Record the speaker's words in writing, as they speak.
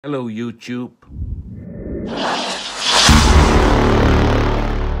Hello YouTube.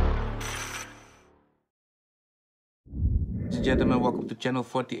 Ladies and gentlemen, welcome to channel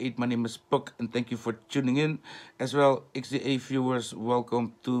 48. My name is Puck and thank you for tuning in. As well, XDA viewers,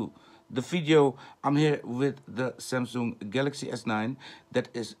 welcome to the video. I'm here with the Samsung Galaxy S9 that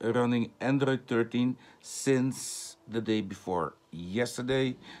is running Android 13 since the day before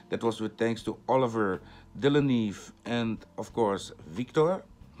yesterday. That was with thanks to Oliver, Dylaneve, and of course Victor.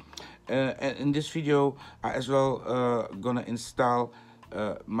 And in this video, I as well gonna install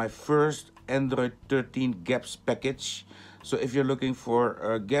my first Android 13 Gapps package. So if you're looking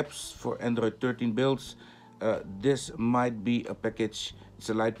for Gapps for Android 13 builds, this might be a package. It's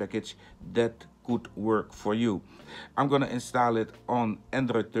a light package that could work for you. I'm gonna install it on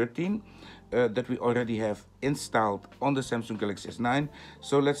Android 13 that we already have installed on the Samsung Galaxy S9.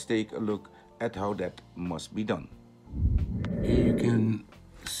 So let's take a look at how that must be done. Here you can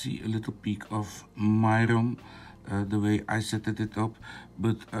see a little peek of my ROM, the way I set it up.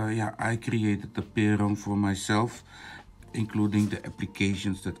 But yeah, I created the pair ROM for myself, including the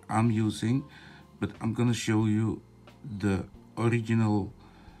applications that I'm using. But I'm gonna show you the original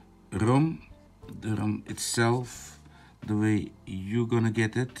ROM, the ROM itself, the way you're gonna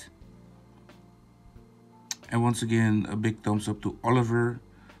get it. And once again, a big thumbs up to Oliver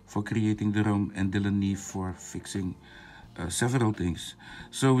for creating the ROM and Dylaneve for fixing several things.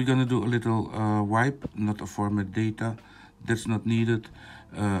 So we're gonna do a little wipe, not a format data. That's not needed.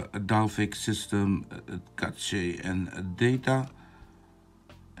 A Dalvik system, cache and data.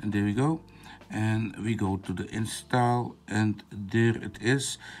 And there we go. And we go to the install and there it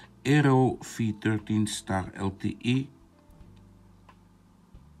is. Aero V13 star LTE.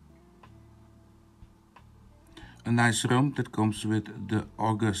 A nice ROM that comes with the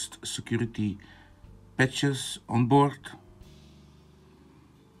August security patches on board.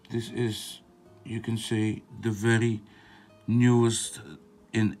 This is, you can say, the very newest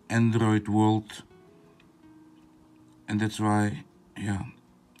in Android world. And that's why, yeah,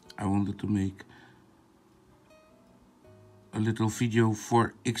 I wanted to make a little video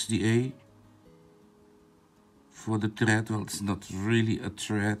for XDA for the thread. Well, it's not really a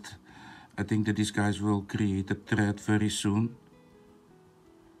thread. I think that these guys will create a thread very soon.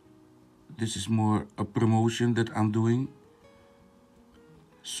 This is more a promotion that I'm doing.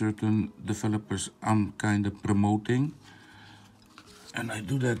 Certain developers I'm kind of promoting. And I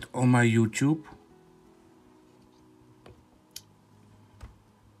do that on my YouTube.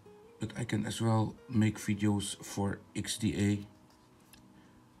 But I can as well make videos for XDA,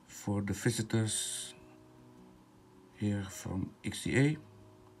 for the visitors here from XDA.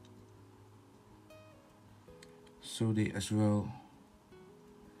 So they as well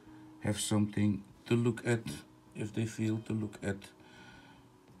have something to look at if they feel to look at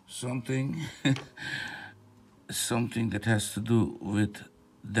something. Something that has to do with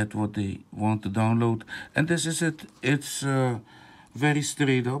that what they want to download. And this is it. It's very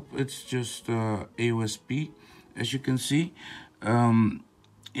straight up. It's just AOSP, as you can see.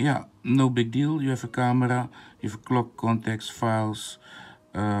 Yeah, no big deal. You have a camera, you have a clock, contacts, files,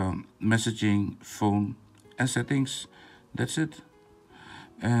 messaging, phone, and settings. That's it.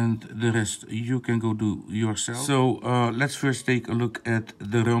 And the rest you can go do yourself. So let's first take a look at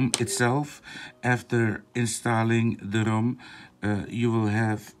the ROM itself. After installing the ROM, you will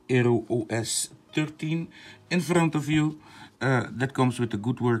have Aero OS 13 in front of you. That comes with a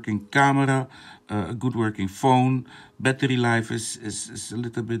good working camera, a good working phone. Battery life is a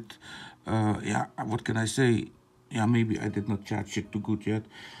little bit, yeah, what can I say? Yeah, maybe I did not charge it too good yet.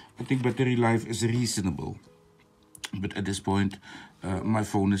 I think battery life is reasonable. But at this point, my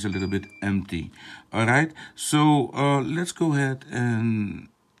phone is a little bit empty. All right, so let's go ahead and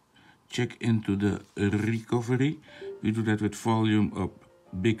check into the recovery. We do that with volume up,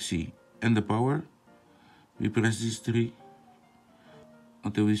 big C, and the power. We press these three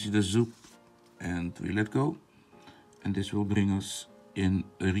until we see the zoop, and we let go. And this will bring us in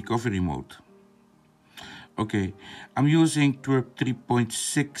a recovery mode. Okay, I'm using twerp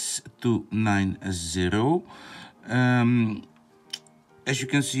 3.6290. As you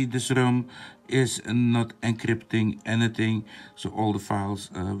can see, this ROM is not encrypting anything, so all the files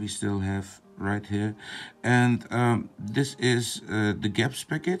we still have right here. And this is the Gapps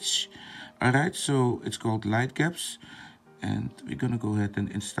package. All right, so it's called Light Gapps, and we're gonna go ahead and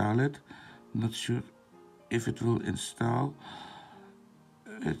install it. Not sure if it will install.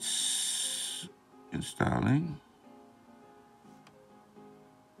 It's installing.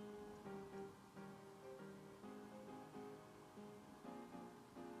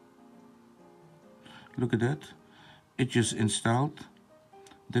 Look at that. It just installed.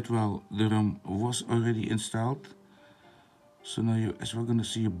 that while the ROM was already installed. So now you're as well gonna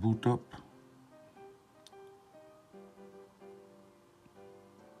see a boot up.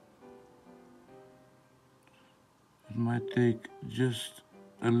 It might take just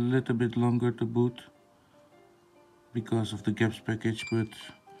a little bit longer to boot because of the Gapps package, but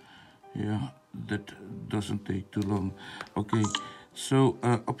yeah, that doesn't take too long. Okay, so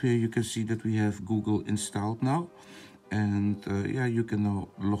up here you can see that we have Google installed now, and yeah, you can now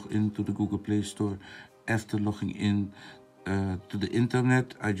log into the Google Play Store after logging in to the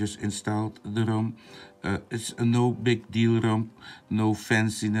internet. I just installed the ROM. It's a no big deal ROM, no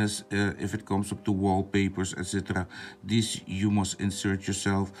fanciness if it comes up to wallpapers, etc. These you must insert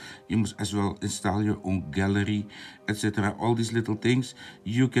yourself. You must as well install your own gallery, etc. All these little things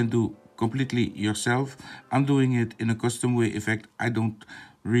you can do completely yourself. I'm doing it in a custom way. In fact, I don't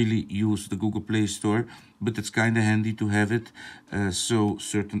really use the Google Play Store, but it's kind of handy to have it, so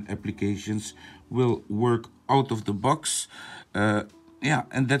certain applications will work out of the box. Yeah,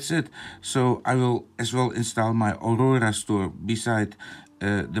 and that's it. So I will as well install my Aurora store beside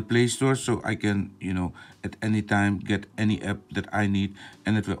the Play Store, so I can, you know, at any time get any app that I need,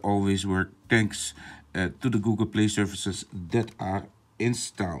 and it will always work thanks to the Google Play services that are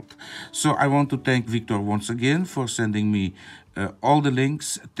installed. So I want to thank Wiktor once again for sending me all the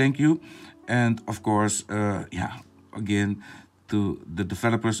links. Thank you. And of course, yeah, again, to the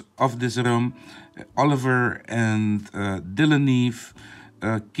developers of this ROM, Oliver and Dylan Neve.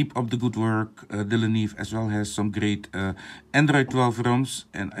 Keep up the good work. Dylan Neve as well has some great Android 12 ROMs,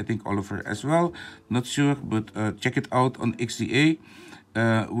 and I think Oliver as well. Not sure, but check it out on XDA.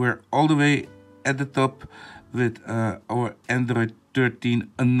 We're all the way at the top with our Android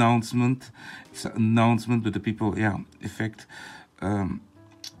 13 announcement. It's an announcement, but the people, yeah, in fact,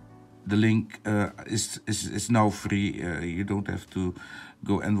 the link is now free. You don't have to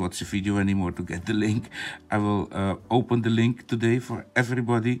go and watch the video anymore to get the link. I will open the link today for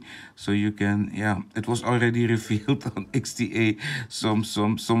everybody, so you can, yeah, it was already revealed on XDA.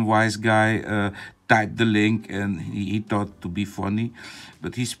 Some wise guy typed the link, and he thought to be funny,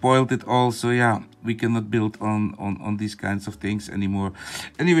 but he spoiled it all. So yeah, we cannot build on these kinds of things anymore.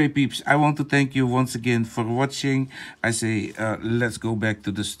 Anyway, peeps, I want to thank you once again for watching. I say let's go back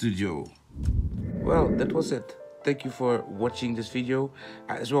to the studio. Well, that was it. Thank you for watching this video.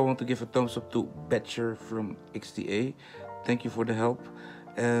 I as well want to give a thumbs up to Batcher from XDA. Thank you for the help.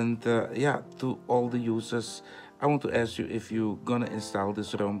 And yeah, to all the users, I want to ask you, if you're gonna install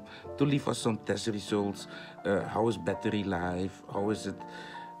this ROM, to leave us some test results. How is battery life? How is it,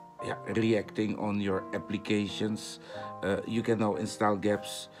 yeah, reacting on your applications? You can now install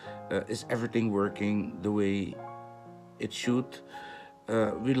Gapps. Is everything working the way it should?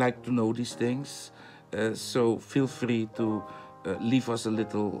 We like to know these things. So feel free to leave us a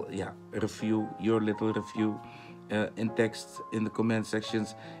little, yeah, review. Your little review in text in the comment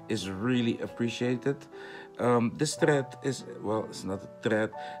sections is really appreciated. This thread is, well, it's not a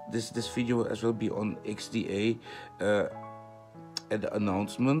thread. This video as well be on XDA at the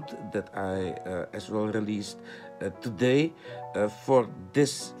announcement that I as well released today for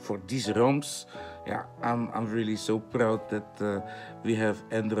these ROMs. Yeah, I'm really so proud that we have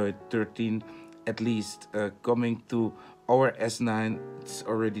Android 13 at least coming to our S9. It's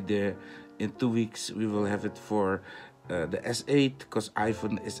already there. In 2 weeks we will have it for the S8, because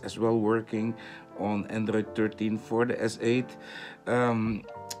iPhone is as well working on Android 13 for the S8.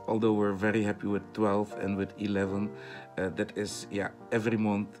 Although we're very happy with 12 and with 11. That is, yeah, every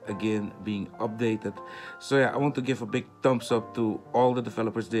month again being updated. So yeah, I want to give a big thumbs up to all the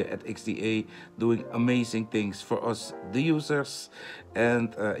developers there at XDA, doing amazing things for us, the users.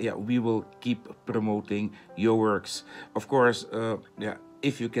 And yeah, we will keep promoting your works. Of course, yeah,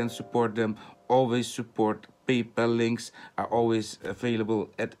 if you can support them, always support. PayPal links are always available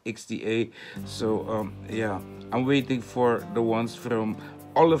at XDA. So yeah, I'm waiting for the ones from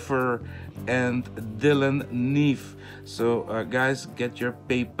Oliver and Dylan Neve. So guys, get your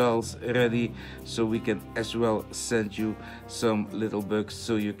PayPals ready, so we can as well send you some little bucks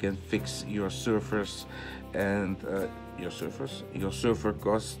so you can fix your servers and your server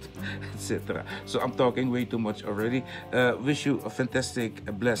cost, etc. So I'm talking way too much already. Wish you a fantastic,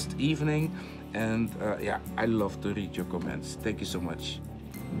 blessed evening, and yeah, I love to read your comments. Thank you so much.